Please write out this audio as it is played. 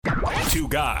Two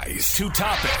guys, two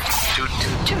topics,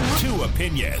 two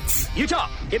opinions. You talk.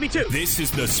 Give me two. This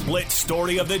is the split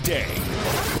story of the day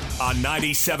on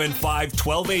 97.5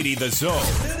 1280 The Zone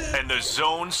and The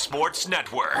Zone Sports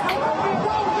Network.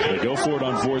 They go for it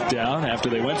on fourth down after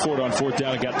they went for it on fourth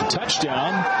down and got the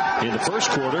touchdown in the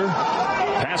first quarter.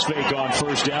 Pass fake on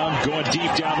first down, going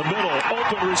deep down the middle.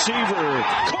 Open receiver,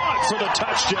 caught for the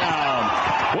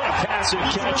touchdown. What a passing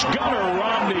catch. Gunnar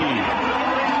Romney.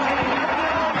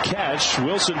 Catch.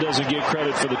 Wilson doesn't get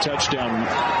credit for the touchdown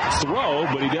throw,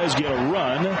 but he does get a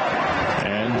run,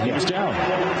 and he was down.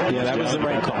 Yeah, that was the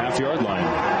right call. Half-yard line.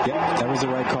 Yep, that was the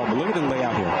right call. But look at the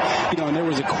layout here. And there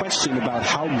was a question about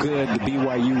how good the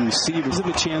BYU receivers have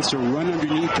a chance to run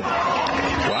underneath them.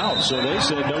 Wow, so they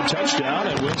said no touchdown,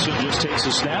 and Wilson just takes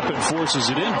a snap and forces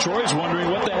it in. Troy's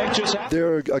wondering what the heck just happened.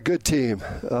 They're a good team.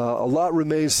 A lot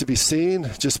remains to be seen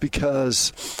just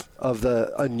because of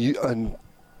the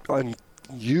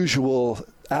unusual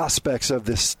aspects of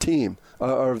this team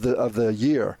of the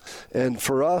year. And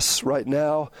for us right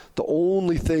now, the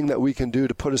only thing that we can do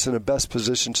to put us in the best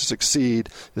position to succeed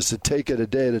is to take it a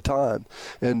day at a time.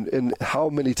 And how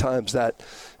many times that,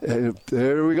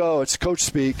 there we go, it's coach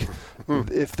speak.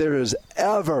 If there is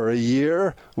ever a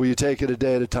year where you take it a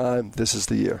day at a time, this is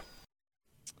the year.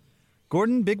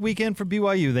 Gordon, big weekend for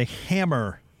BYU. They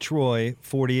hammer Troy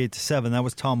 48-7. That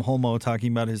was Tom Holmoe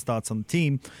talking about his thoughts on the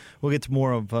team. We'll get to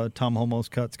more of Tom Holmoe's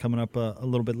cuts coming up a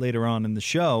little bit later on in the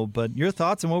show. But your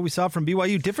thoughts on what we saw from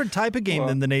BYU? Different type of game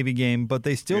than the Navy game, but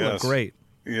they still look great.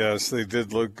 Yes, they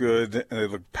did look good. And they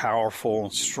looked powerful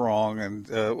and strong. And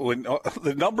when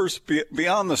the numbers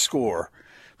beyond the score,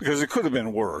 because it could have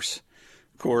been worse.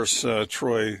 Of course,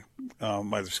 Troy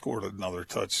might have scored another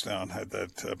touchdown had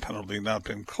that penalty not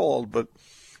been called. But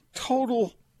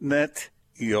total net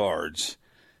yards,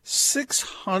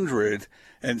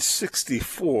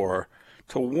 664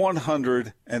 to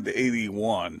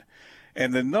 181.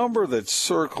 And the number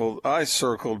that I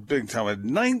circled big time, at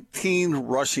 19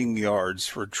 rushing yards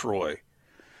for Troy.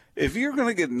 If you're going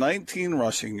to get 19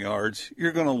 rushing yards,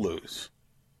 you're going to lose.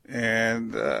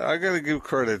 And I got to give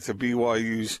credit to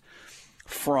BYU's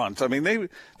front. I mean,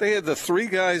 they had the three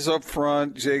guys up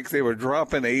front, Jake. They were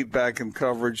dropping 8 back in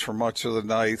coverage for much of the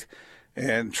night.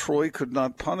 And Troy could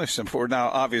not punish them for it. Now,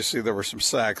 obviously, there were some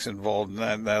sacks involved,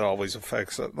 and that always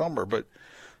affects that number. But,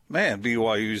 man,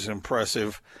 BYU's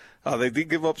impressive. They did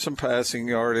give up some passing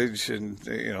yardage, and,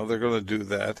 they're going to do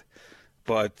that.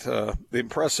 But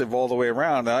impressive all the way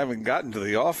around. I haven't gotten to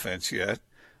the offense yet.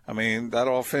 I mean, that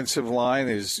offensive line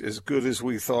is as good as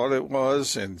we thought it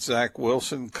was, and Zach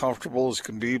Wilson, comfortable as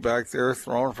can be back there,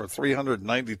 throwing for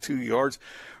 392 yards.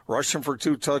 Rushing for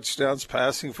 2 touchdowns,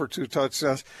 passing for 2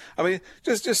 touchdowns. I mean,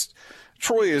 just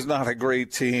Troy is not a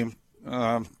great team,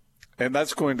 and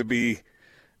that's going to be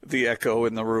the echo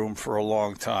in the room for a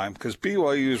long time because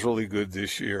BYU is really good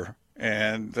this year.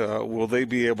 And will they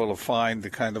be able to find the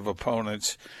kind of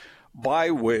opponents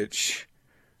by which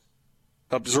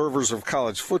observers of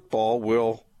college football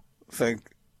will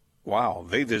think, wow,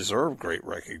 they deserve great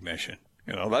recognition?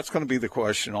 That's going to be the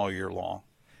question all year long.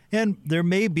 And there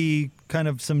may be kind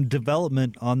of some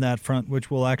development on that front,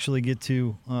 which we'll actually get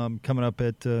to coming up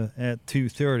at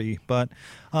 2:30. But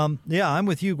I'm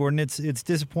with you, Gordon. It's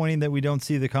disappointing that we don't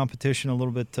see the competition a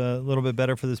little bit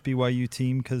better for this BYU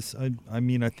team because I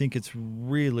think it's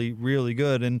really, really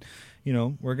good. And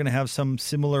we're going to have some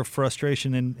similar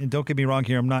frustration. And don't get me wrong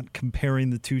here, I'm not comparing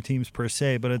the two teams per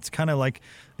se, but it's kind of like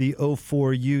the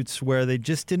 04 Utes where they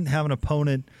just didn't have an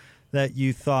opponent that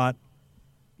you thought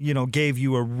gave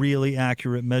you a really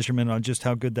accurate measurement on just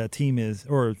how good that team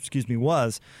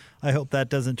was. I hope that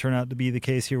doesn't turn out to be the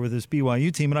case here with this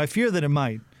BYU team, and I fear that it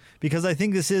might, because I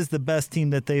think this is the best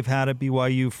team that they've had at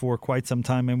BYU for quite some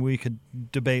time, and we could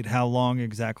debate how long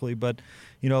exactly, but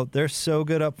they're so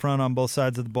good up front on both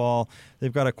sides of the ball.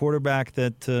 They've got a quarterback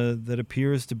that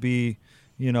appears to be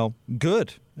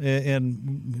good,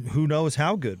 and who knows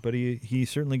how good, but he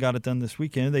certainly got it done this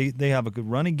weekend. They have a good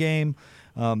running game.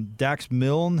 Dax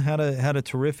Milne had a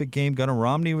terrific game. Gunnar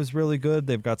Romney was really good.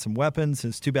 They've got some weapons.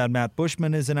 It's too bad Matt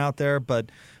Bushman isn't out there, but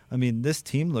this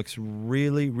team looks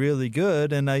really, really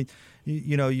good. And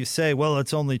you say, well,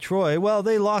 it's only Troy. Well,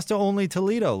 they lost to only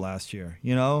Toledo last year,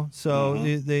 so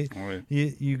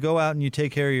you go out and you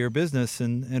take care of your business,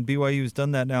 and BYU's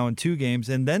done that now in 2 games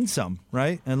and then some,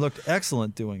 right? And looked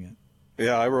excellent doing it.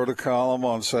 Yeah, I wrote a column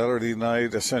on Saturday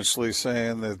night essentially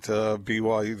saying that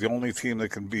BYU, the only team that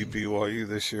can beat BYU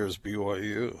this year is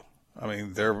BYU. I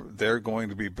mean, they're going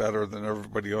to be better than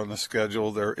everybody on the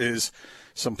schedule. There is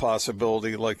some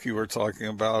possibility, like you were talking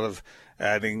about, of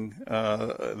adding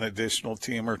an additional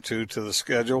team or two to the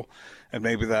schedule, and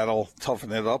maybe that'll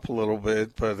toughen it up a little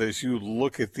bit. But as you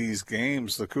look at these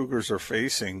games the Cougars are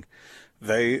facing,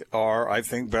 they are, I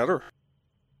think, better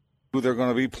who they're going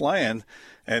to be playing.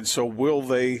 And so will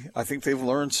they? I think they've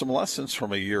learned some lessons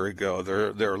from a year ago.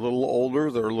 They're a little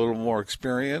older, they're a little more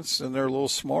experienced, and they're a little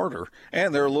smarter,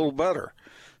 and they're a little better.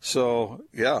 So,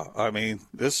 yeah, I mean,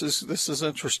 this is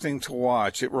interesting to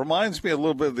watch. It reminds me a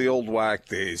little bit of the old WAC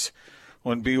days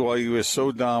when BYU is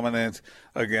so dominant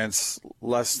against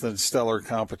less than stellar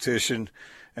competition.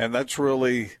 And that's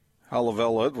really how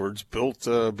Lavelle Edwards built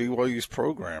BYU's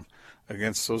program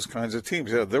against those kinds of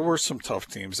teams. Yeah, there were some tough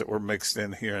teams that were mixed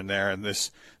in here and there, and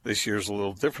this year's a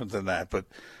little different than that. But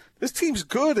this team's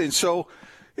good, and so,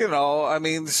 you know, I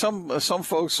mean, some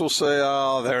folks will say,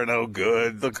 oh, they're no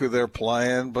good. Look who they're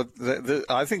playing. But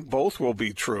I think both will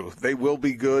be true. They will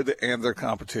be good, and their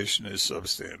competition is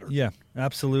substandard. Yeah,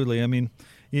 absolutely. I mean,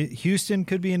 Houston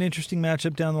could be an interesting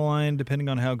matchup down the line, depending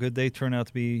on how good they turn out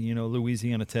to be. You know,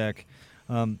 Louisiana Tech,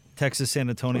 Texas, San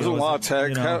Antonio. La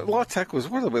Tech. La Tech was,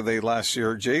 what were they last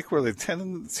year? Jake, were they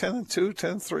 10-2,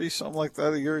 10-3, something like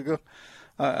that a year ago?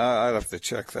 I'd have to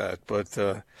check that.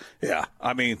 But, yeah,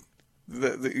 I mean,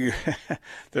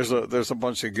 there's a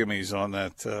bunch of gimmies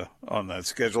on that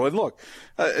schedule. And look,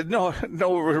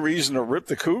 no reason to rip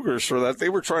the Cougars for that. They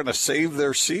were trying to save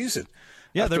their season.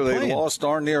 Yeah, after they lost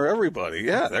darn near everybody.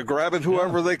 Yeah, they're grabbing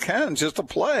whoever they can just to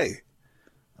play.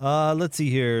 Let's see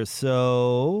here.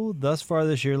 So thus far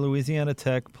this year, Louisiana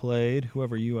Tech played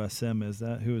whoever USM is.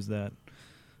 Who is that?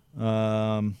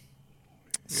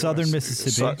 Southern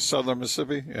Mississippi. Southern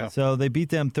Mississippi, yeah. So they beat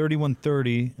them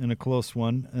 31-30 in a close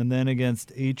one. And then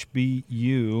against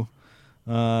HBU,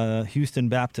 Houston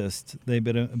Baptist, they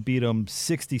beat them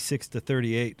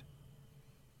 66-38.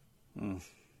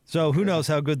 So who knows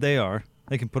how good they are.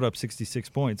 They can put up 66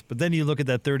 points. But then you look at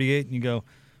that 38 and you go,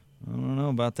 I don't know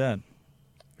about that.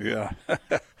 Yeah.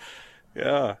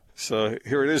 Yeah. So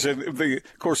here it is. And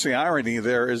of course, the irony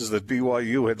there is that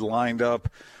BYU had lined up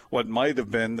what might have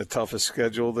been the toughest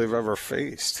schedule they've ever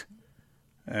faced.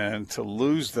 And to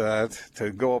lose that,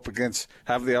 to go up against,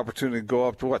 have the opportunity to go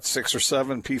up to, 6 or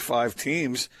 7 P5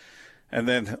 teams, and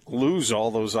then lose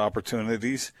all those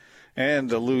opportunities, and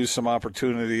to lose some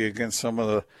opportunity against some of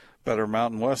the better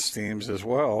Mountain West teams as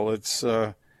well. It's,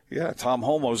 Tom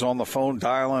Holmoe's on the phone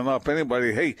dialing up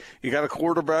anybody. Hey, you got a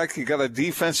quarterback, you got a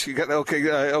defense, you got,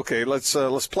 okay,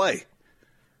 let's play.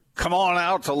 Come on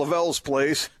out to Lavelle's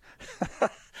place.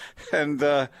 And,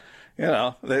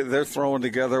 they're throwing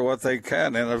together what they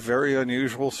can in a very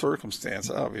unusual circumstance,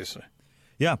 obviously.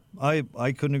 Yeah, I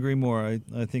couldn't agree more.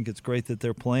 I think it's great that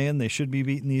they're playing. They should be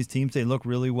beating these teams. They look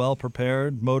really well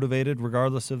prepared, motivated,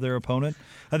 regardless of their opponent.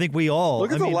 I think we all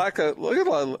look at the lack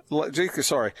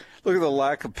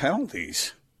of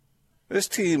penalties. This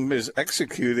team is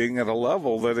executing at a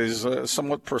level that is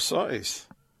somewhat precise,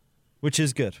 which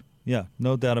is good. Yeah,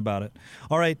 no doubt about it.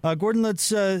 All right, Gordon.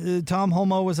 Tom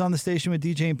Holmoe was on the station with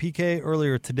DJ and PK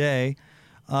earlier today.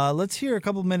 Let's hear a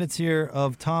couple minutes here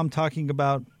of Tom talking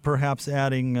about perhaps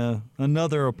adding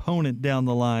another opponent down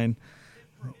the line,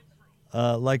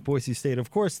 like Boise State.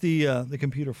 Of course, the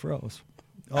computer froze.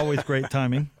 Always great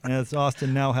timing, as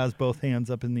Austin now has both hands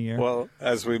up in the air. Well,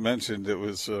 as we mentioned, it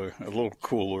was a little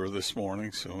cooler this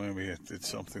morning, so maybe it did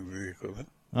something to the equipment.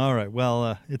 All right,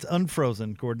 well, it's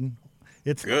unfrozen, Gordon.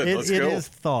 It's good. It is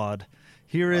thawed.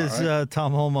 Here is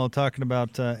Tom Holmoe talking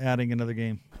about adding another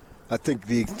game. I think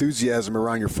the enthusiasm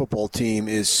around your football team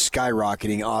is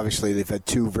skyrocketing. Obviously, they've had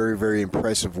 2 very, very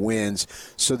impressive wins.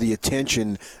 So the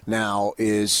attention now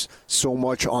is so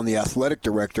much on the athletic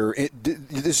director.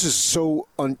 This is so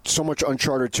much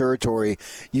uncharted territory.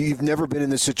 You've never been in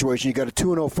this situation. You got a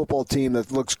 2-0 football team that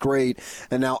looks great,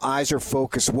 and now eyes are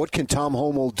focused. What can Tom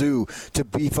Holmoe do to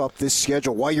beef up this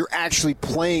schedule while you're actually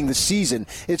playing the season?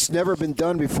 It's never been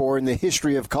done before in the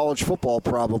history of college football,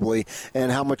 probably,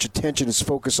 and how much attention is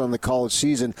focused on the college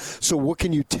season. So what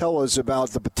can you tell us about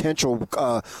the potential?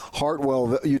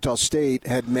 Hartwell, Utah State,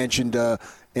 had mentioned,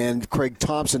 and Craig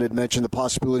Thompson had mentioned the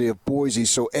possibility of Boise.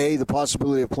 So the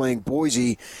possibility of playing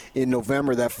Boise in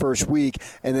November that first week,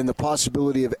 and then the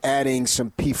possibility of adding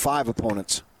some P5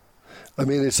 opponents. I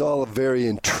mean, it's all very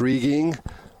intriguing.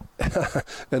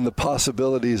 And the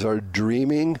possibilities are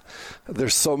dreaming.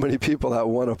 There's so many people that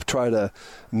want to try to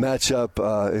match up,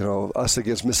 us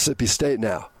against Mississippi State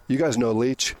now. You guys know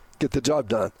Leach. Get the job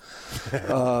done.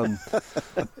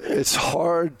 It's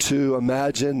hard to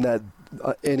imagine that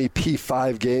any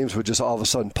P5 games would just all of a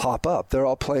sudden pop up. They're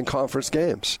all playing conference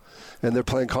games, and they're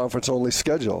playing conference-only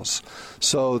schedules.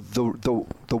 So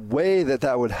the way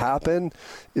that would happen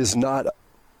is not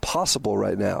possible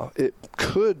right now. It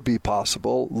could be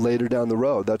possible later down the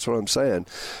road. That's what I'm saying.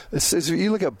 If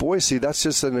you look at Boise, that's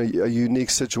just a unique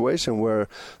situation where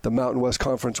the Mountain West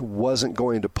Conference wasn't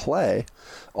going to play.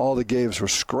 All the games were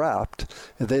scrapped,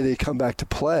 and then they come back to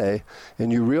play,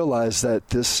 and you realize that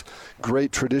this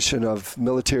great tradition of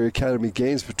military academy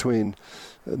games between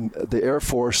the Air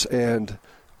Force and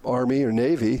Army or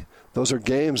Navy, those are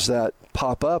games that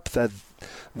pop up that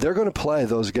they're going to play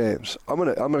those games. I'm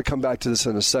going to come back to this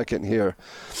in a second here.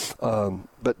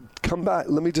 But come back.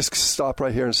 Let me just stop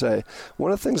right here and say,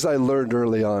 one of the things I learned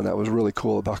early on that was really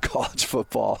cool about college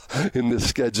football in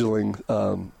this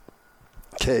scheduling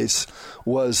case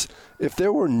was if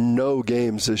there were no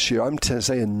games this year, I'm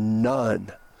saying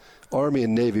none, Army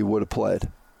and Navy would have played.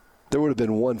 There would have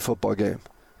been one football game,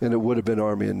 and it would have been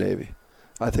Army and Navy.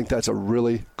 I think that's a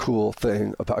really cool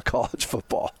thing about college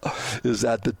football is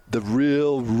that the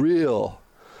real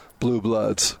blue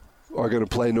bloods are going to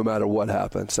play no matter what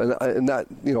happens. And that,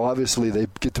 obviously they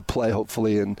get to play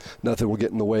hopefully and nothing will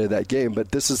get in the way of that game.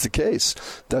 But this is the case.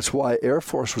 That's why Air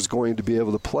Force was going to be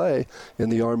able to play in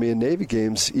the Army and Navy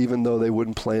games even though they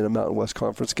wouldn't play in a Mountain West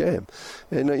Conference game.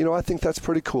 And, I think that's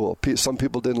pretty cool. Some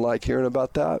people didn't like hearing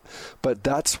about that. But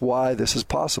that's why this is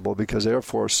possible because Air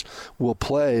Force will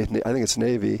play, I think it's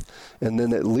Navy, and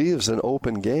then it leaves an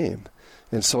open game.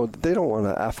 And so they don't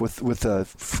want to with a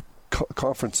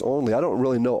conference only. I don't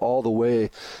really know all the way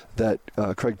that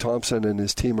Craig Thompson and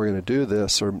his team are going to do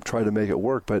this or try to make it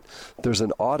work, but there's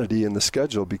an oddity in the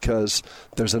schedule because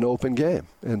there's an open game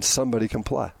and somebody can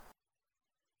play.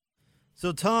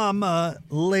 So Tom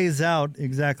lays out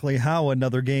exactly how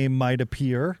another game might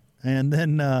appear, and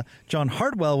then John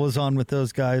Hartwell was on with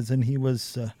those guys, and he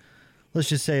was, let's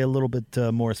just say, a little bit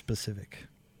more specific.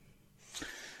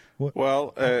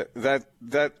 Well, that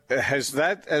has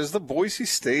as the Boise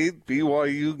State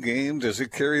BYU game. Does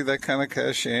it carry that kind of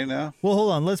cachet now? Well,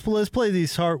 hold on. Let's play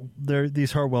these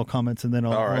Hartwell comments, and then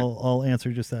I'll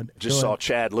answer just that. Just saw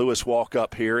Chad Lewis walk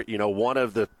up here. One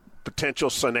of the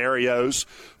potential scenarios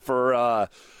for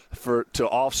to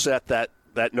offset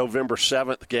that November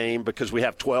 7th game because we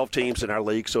have 12 teams in our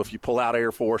league. So if you pull out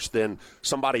Air Force, then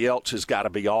somebody else has got to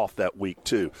be off that week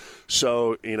too.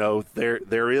 So,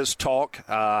 there is talk.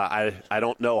 I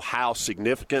don't know how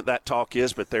significant that talk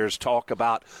is, but there's talk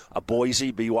about a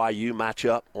Boise BYU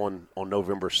matchup on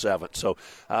November 7th. So,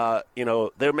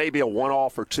 there may be a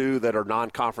one-off or two that are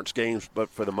non-conference games, but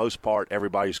for the most part,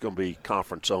 everybody's going to be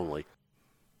conference only.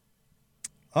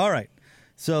 All right.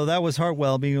 So that was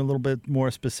Hartwell being a little bit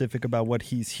more specific about what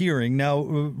he's hearing. Now,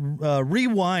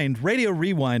 radio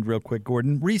rewind real quick,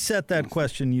 Gordon. Reset that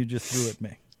question you just threw at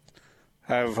me.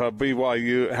 Has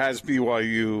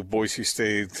BYU, Boise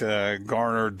State,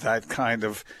 garnered that kind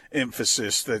of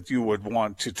emphasis that you would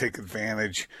want to take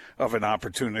advantage of an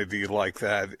opportunity like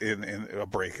that in a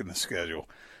break in the schedule?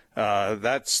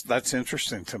 That's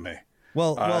interesting to me.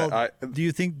 Well, don't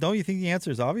you think the answer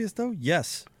is obvious, though?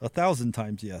 Yes, 1,000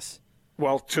 times yes.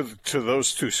 Well, to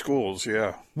those two schools,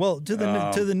 yeah. Well, to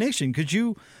the nation, could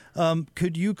you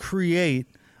create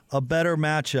a better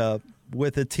matchup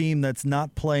with a team that's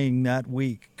not playing that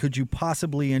week? Could you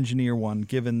possibly engineer one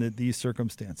given these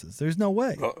circumstances? There's no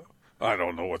way. I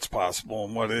don't know what's possible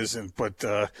and what isn't, but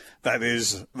that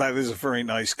is a very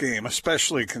nice game,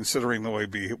 especially considering the way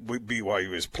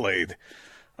BYU has played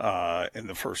in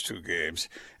the first two games.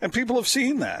 And people have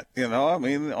seen that, on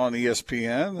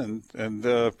ESPN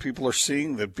and people are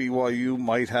seeing that BYU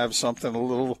might have something a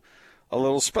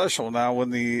little special. Now,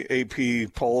 when the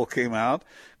AP poll came out,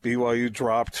 BYU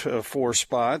dropped 4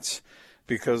 spots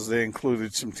because they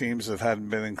included some teams that hadn't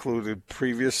been included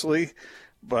previously.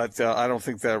 But I don't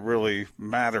think that really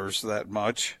matters that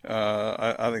much.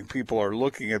 I think people are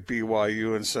looking at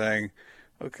BYU and saying,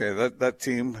 okay, that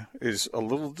team is a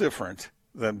little different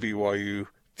than BYU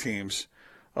teams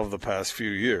of the past few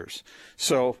years.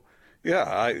 So,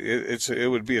 yeah,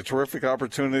 it would be a terrific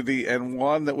opportunity and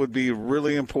one that would be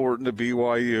really important to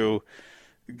BYU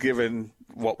given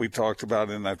what we talked about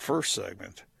in that first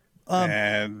segment.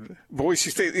 And Boise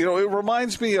State, it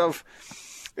reminds me of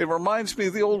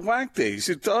the old WAC days.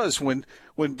 It does when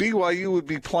BYU would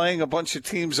be playing a bunch of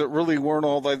teams that really weren't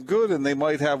all that good, and they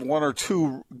might have one or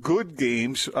two good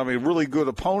games. Really good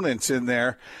opponents in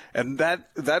there, and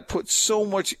that puts so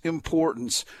much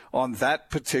importance on that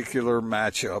particular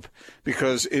matchup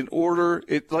because in order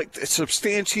to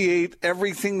substantiate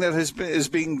everything that is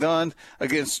being done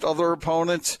against other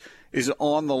opponents is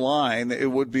on the line, it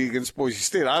would be against Boise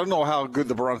State. I don't know how good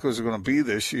the Broncos are going to be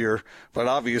this year, but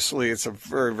obviously it's a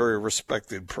very, very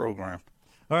respected program.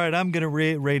 All right, I'm going to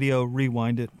radio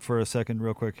rewind it for a second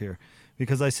real quick here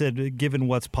because I said, given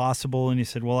what's possible, and you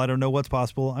said, well, I don't know what's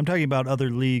possible. I'm talking about other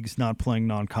leagues not playing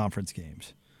non-conference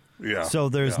games. Yeah. So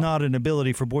there's not an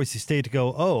ability for Boise State to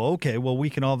go, oh, okay, well, we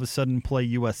can all of a sudden play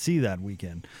USC that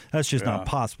weekend. That's just not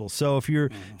possible. So if you're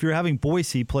having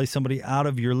Boise play somebody out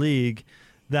of your league,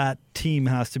 that team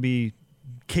has to be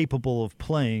capable of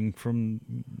playing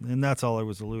and that's all I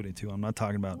was alluding to. I'm not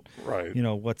talking about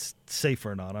what's safe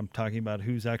or not. I'm talking about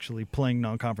who's actually playing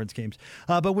non-conference games.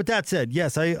 But with that said,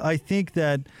 yes, I think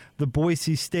that the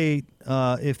Boise State,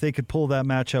 if they could pull that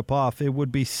matchup off, it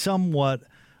would be somewhat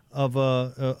of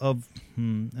a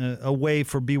way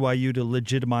for BYU to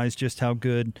legitimize just how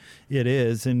good it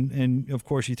is. And of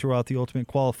course, you throw out the ultimate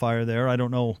qualifier there. I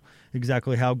don't know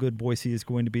exactly how good Boise is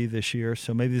going to be this year,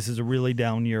 so maybe this is a really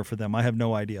down year for them. I have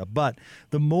no idea. But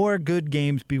the more good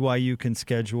games BYU can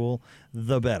schedule,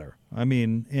 the better. I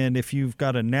mean, and if you've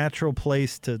got a natural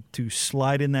place to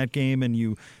slide in that game and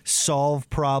you solve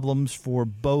problems for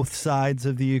both sides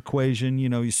of the equation,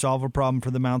 you solve a problem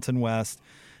for the Mountain West,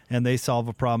 and they solve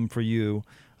a problem for you.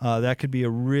 That could be a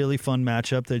really fun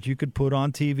matchup that you could put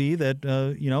on TV that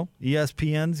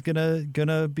ESPN's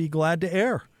gonna be glad to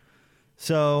air.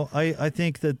 So I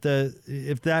think that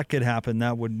if that could happen,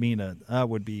 that would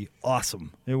be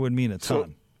awesome. It would mean a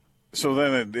ton. So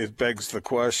then it begs the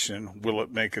question: will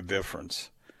it make a difference?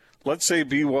 Let's say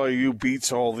BYU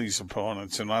beats all these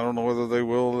opponents, and I don't know whether they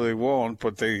will or they won't,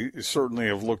 but they certainly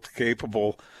have looked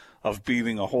capable of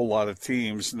beating a whole lot of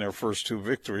teams in their first two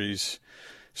victories.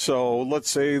 So let's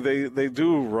say they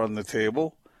do run the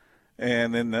table,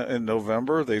 and in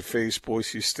November they face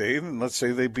Boise State, and let's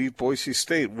say they beat Boise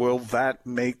State. Will that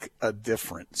make a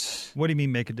difference? What do you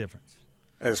mean make a difference?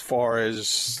 As far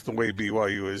as the way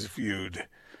BYU is viewed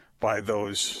by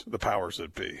the powers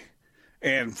that be,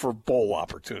 and for bowl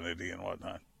opportunity and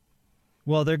whatnot.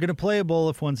 Well, they're going to play a bowl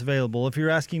if one's available. If you're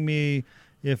asking me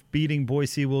if beating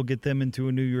Boise will get them into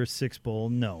a New Year's Six bowl,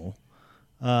 no.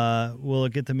 Will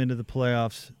it get them into the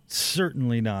playoffs?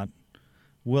 Certainly not.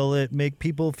 Will it make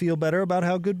people feel better about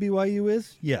how good BYU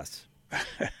is? Yes.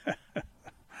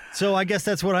 So I guess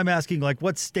that's what I'm asking. Like,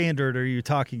 what standard are you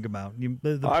talking about?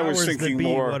 The powers that be,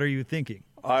 what are you thinking?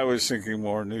 I was thinking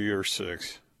more New Year's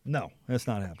Six. No, that's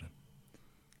not happening.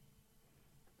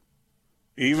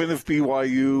 Even if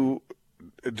BYU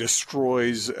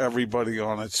destroys everybody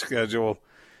on its schedule,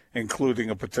 including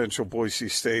a potential Boise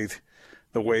State,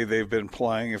 the way they've been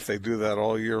playing, if they do that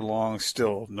all year long,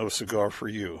 still no cigar for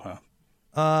you,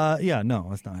 huh? Yeah, no,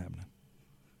 that's not happening.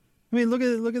 I mean, look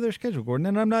at their schedule, Gordon.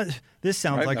 And I'm not. This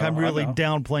sounds like I'm really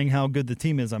downplaying how good the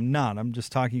team is. I'm not. I'm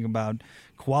just talking about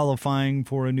qualifying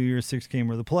for a New Year's Six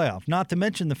game or the playoff. Not to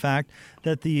mention the fact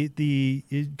that the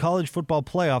college football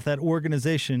playoff, that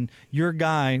organization, your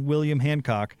guy William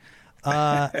Hancock,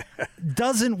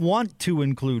 doesn't want to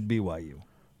include BYU.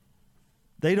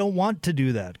 They don't want to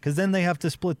do that because then they have to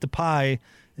split the pie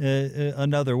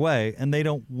another way, and they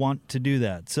don't want to do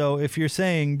that. So if you're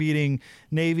saying beating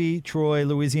Navy, Troy,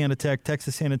 Louisiana Tech,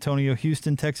 Texas San Antonio,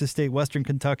 Houston, Texas State, Western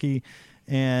Kentucky,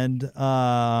 and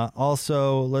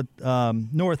also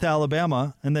North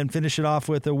Alabama, and then finish it off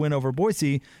with a win over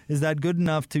Boise, is that good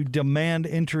enough to demand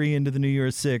entry into the New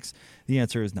Year's Six? The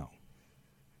answer is no.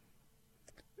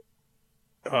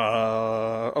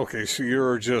 Okay, so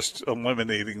you're just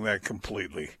eliminating that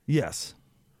completely. Yes.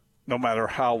 No matter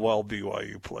how well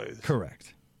BYU plays.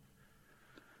 Correct.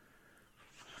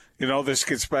 This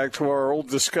gets back to our old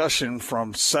discussion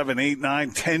from 7, 8,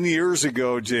 9, 10 years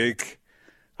ago, Jake,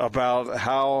 about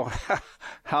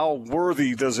how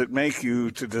worthy does it make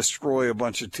you to destroy a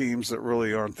bunch of teams that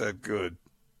really aren't that good.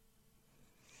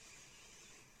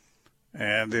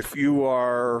 And if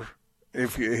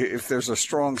there's a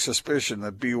strong suspicion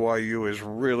that BYU is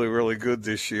really, really good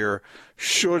this year,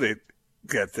 should it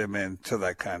get them into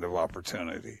that kind of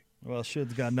opportunity? Well,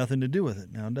 should's got nothing to do with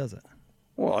it now, does it?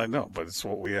 Well, I know, but it's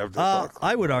what we have to talk about.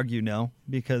 I would argue no,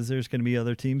 because there's going to be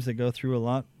other teams that go through a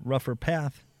lot rougher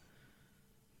path.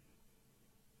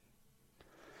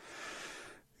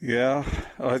 Yeah,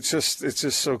 it's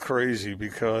just so crazy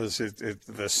because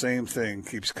the same thing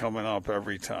keeps coming up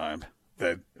every time.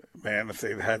 That, man, if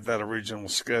they'd had that original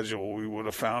schedule, we would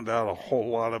have found out a whole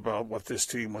lot about what this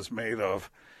team was made of.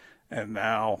 And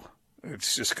now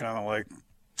it's just kind of like,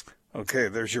 okay,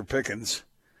 there's your pickings.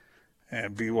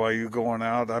 And BYU going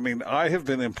out. I mean, I have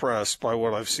been impressed by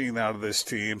what I've seen out of this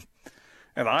team.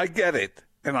 And I get it,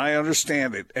 and I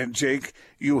understand it. And, Jake,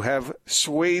 you have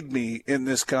swayed me in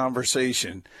this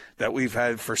conversation that we've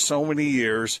had for so many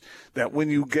years that when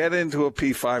you get into a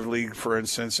P5 league, for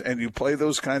instance, and you play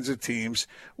those kinds of teams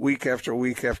week after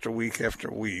week after week after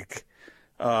week,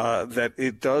 that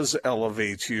it does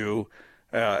elevate you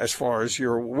as far as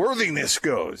your worthiness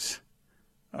goes.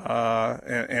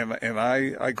 And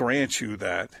I grant you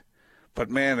that. But,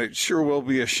 man, it sure will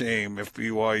be a shame if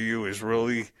BYU is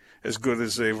really as good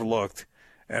as they've looked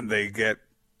and they get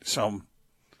some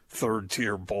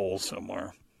third-tier bowl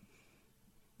somewhere.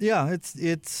 Yeah,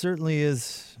 it certainly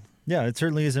is. Yeah, it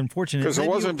certainly is unfortunate. Because it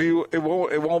won't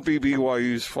be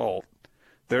BYU's fault.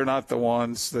 They're not the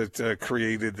ones that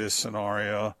created this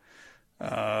scenario.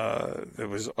 There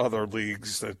was other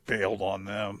leagues that bailed on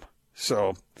them.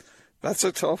 So that's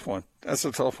a tough one. That's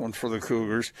a tough one for the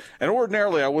Cougars. And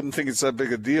ordinarily, I wouldn't think it's that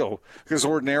big a deal. Because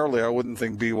ordinarily, I wouldn't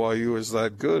think BYU is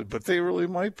that good. But they really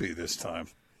might be this time.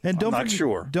 And I'm not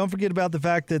sure. Don't forget about the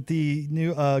fact that the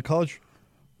new college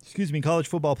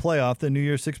football playoff, the New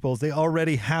Year's Six Bowls, they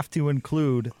already have to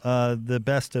include the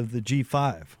best of the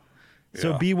G5.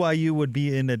 So BYU would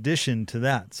be in addition to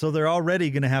that. So they're already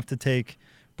going to have to take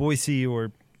Boise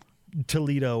or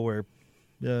Toledo or,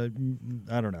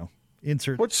 I don't know,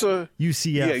 insert what's UCF.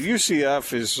 Yeah,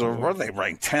 UCF is, are they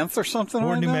ranked 10th or something?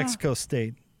 Or right New now? Mexico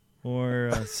State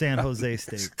or San Jose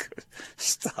State.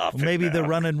 Stop or maybe it the now.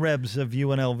 Runnin' Rebs of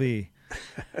UNLV.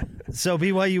 So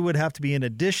BYU would have to be in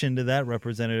addition to that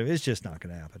representative. It's just not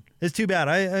going to happen. It's too bad.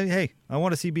 I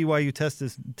want to see BYU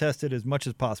tested as much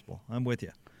as possible. I'm with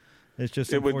you. It's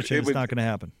just unfortunate it's not going to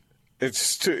happen.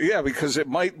 It's because it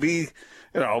might be,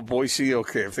 Boise.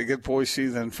 Okay, if they get Boise,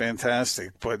 then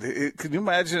fantastic. But can you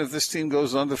imagine if this team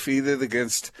goes undefeated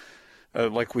against,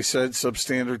 like we said,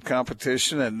 substandard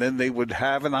competition, and then they would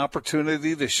have an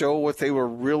opportunity to show what they were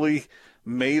really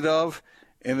made of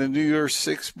in the New Year's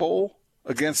Six Bowl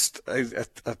against a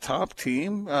top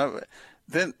team?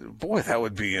 Then, boy, that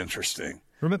would be interesting.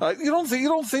 You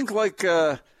don't think like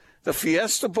the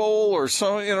Fiesta Bowl or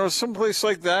someplace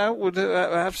like that would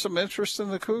have some interest in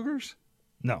the Cougars?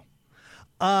 No.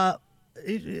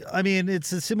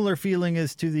 It's a similar feeling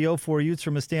as to the 04 Utes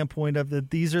from a standpoint of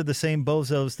that these are the same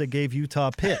bozos that gave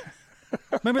Utah Pitt.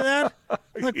 Remember that?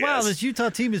 Like, yes. Wow, this Utah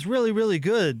team is really, really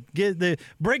good.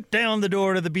 Break down the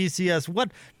door to the BCS. What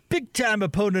big-time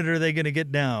opponent are they going to get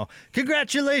now?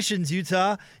 Congratulations,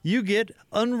 Utah. You get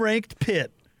unranked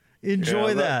Pitt.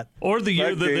 Enjoy that. Or the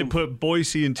year that they put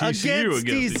Boise and TCU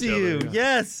against TCU. each other.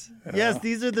 Yes. Yeah. Yes,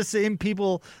 these are the same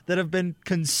people that have been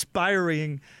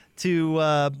conspiring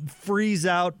to freeze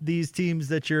out these teams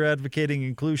that you're advocating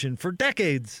inclusion for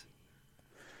decades.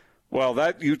 Well,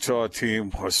 that Utah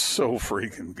team was so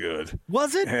freaking good.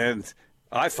 Was it? And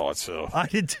I thought so. I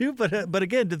did too, but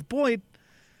again, to the point,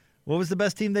 what was the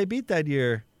best team they beat that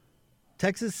year?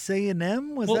 Texas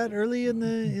A&M? Was that early in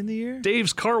the year?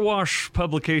 Dave's Car Wash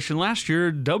publication last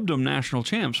year dubbed them national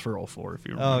champs for 04, if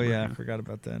you remember. Oh, yeah, I forgot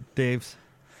about that. Dave's.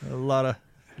 A lot of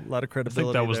credibility I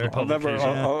think that was there. the publication.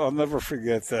 I'll never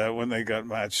forget that when they got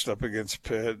matched up against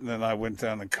Pitt, and then I went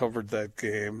down and covered that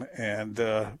game, and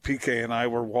PK and I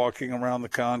were walking around the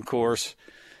concourse,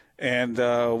 and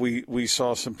we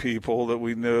saw some people that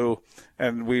we knew,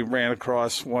 and we ran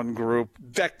across one group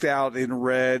decked out in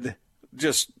red,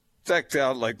 just decked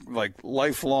out like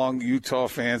lifelong Utah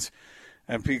fans.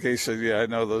 And PK said, "Yeah, I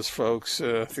know those folks.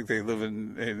 I think they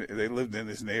lived in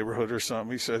his neighborhood or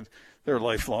something." He said they're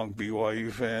lifelong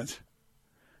BYU fans.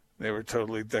 They were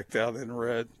totally decked out in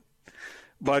red.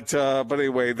 But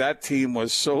anyway, that team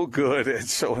was so good, and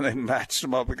so when they matched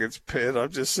them up against Pitt,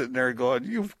 I'm just sitting there going,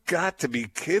 "You've got to be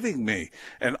kidding me!"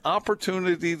 An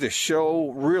opportunity to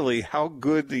show really how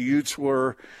good the Utes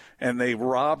were, and they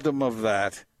robbed them of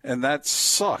that. And that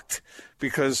sucked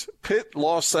because Pitt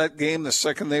lost that game the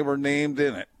second they were named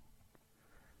in it.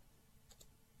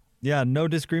 Yeah, no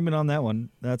disagreement on that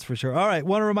one. That's for sure. All right,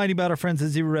 want to remind you about our friends at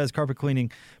Zero Res Carpet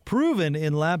Cleaning. Proven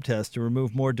in lab tests to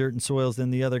remove more dirt and soils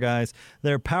than the other guys.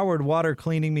 Their powered water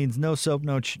cleaning means no soap,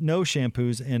 no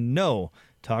shampoos, and no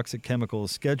toxic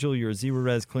chemicals. Schedule your Zero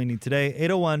Res cleaning today,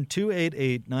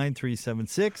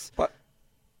 801-288-9376.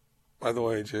 By the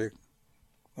way, Jake,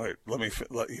 wait,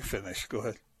 let you finish. Go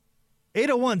ahead.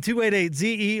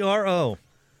 801-288-ZERO.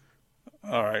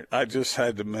 All right. I just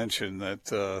had to mention that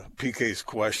PK's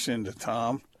question to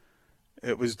Tom,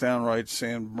 it was downright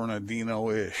San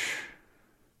Bernardino-ish.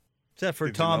 Except for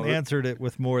Tom answered it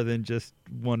with more than just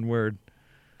one word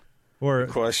or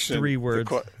three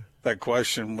words. That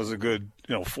question was a good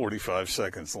 45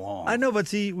 seconds long. I know, but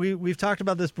see, we've talked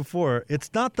about this before.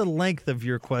 It's not the length of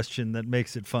your question that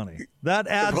makes it funny. That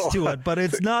adds to it, but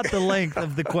it's not the length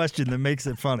of the question that makes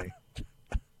it funny.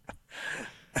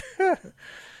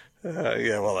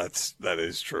 Yeah, well, that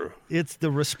is true. It's the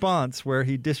response where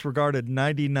he disregarded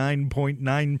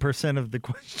 99.9% of the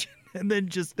question and then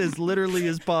just as literally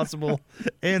as possible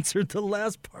answered the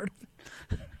last part of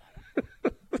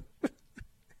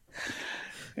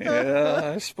it.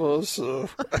 Yeah, I suppose so.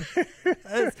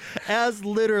 as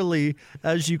literally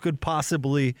as you could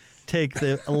possibly take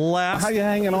the last. How you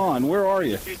hanging on? Where are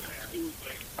you?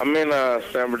 I'm in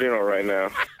San Bernardino right now.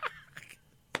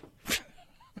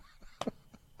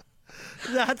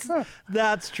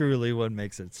 That's truly what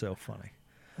makes it so funny.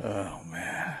 Oh,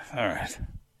 man. All right.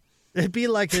 It'd be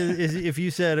like if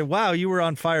you said, wow, you were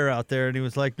on fire out there. And he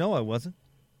was like, no, I wasn't.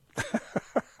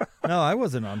 No, I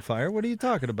wasn't on fire. What are you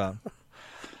talking about?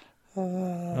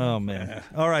 Oh, man.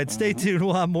 All right, stay tuned.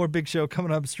 We'll have more Big Show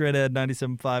coming up straight ahead, 97.5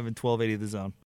 and 1280 The Zone.